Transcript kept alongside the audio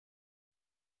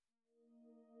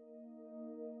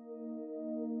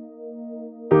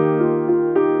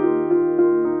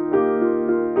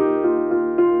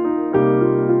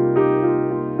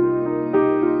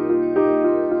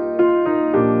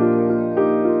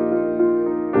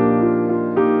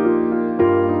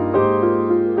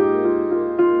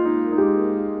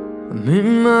I'm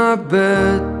in my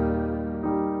bed,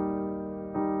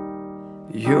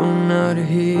 you're not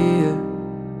here,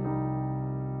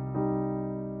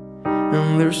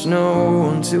 and there's no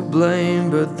one to blame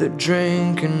but the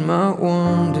drink in my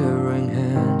wandering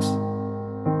hands.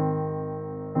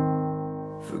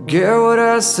 Forget what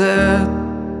I said,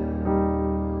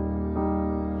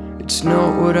 it's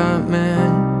not what I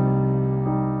meant,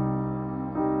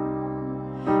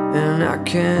 and I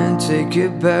can't take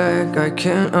it back. I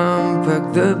can't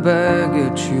unpack the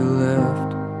baggage you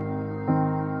left.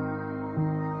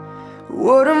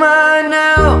 What am I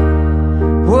now?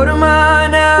 What am I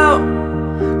now?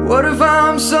 What if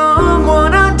I'm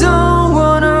someone I don't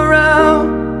want around?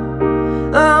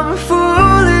 I'm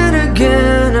falling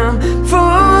again, I'm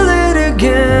falling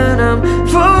again, I'm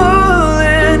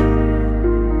falling.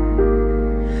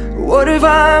 What if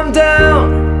I'm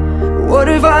down? What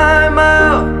if I'm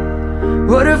out?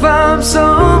 What if I'm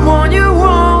someone you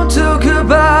won't talk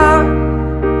about?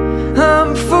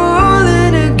 I'm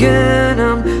falling again,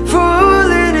 I'm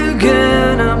falling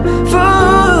again, I'm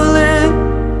falling.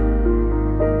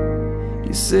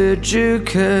 You said you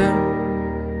cared,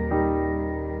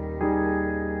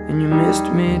 and you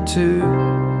missed me too,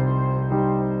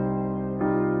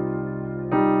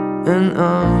 and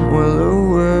I'm well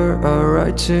aware I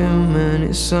write too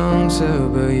many songs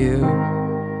about you.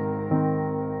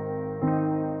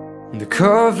 The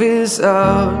coffee's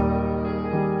out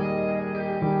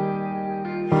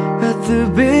at the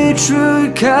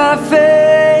Beetroot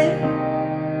Cafe,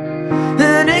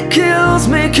 and it kills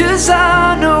me 'cause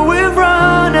I know we've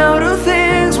run out of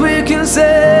things we can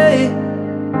say.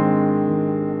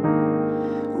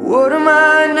 What am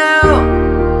I now?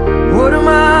 What am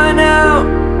I now?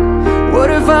 What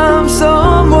if I'm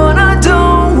someone I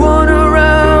don't want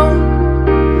around?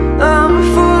 I'm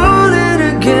falling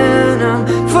again, I'm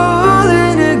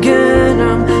falling again,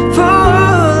 I'm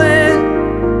falling.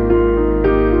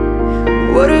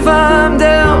 What if I'm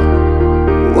down?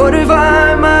 What if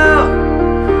I'm out?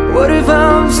 What if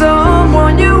I'm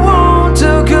someone you won't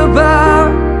talk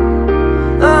about?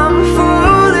 I'm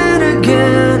falling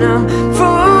again, I'm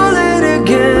falling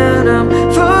again, I'm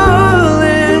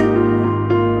falling.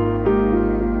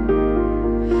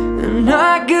 And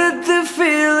I get the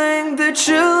feeling that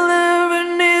you'll never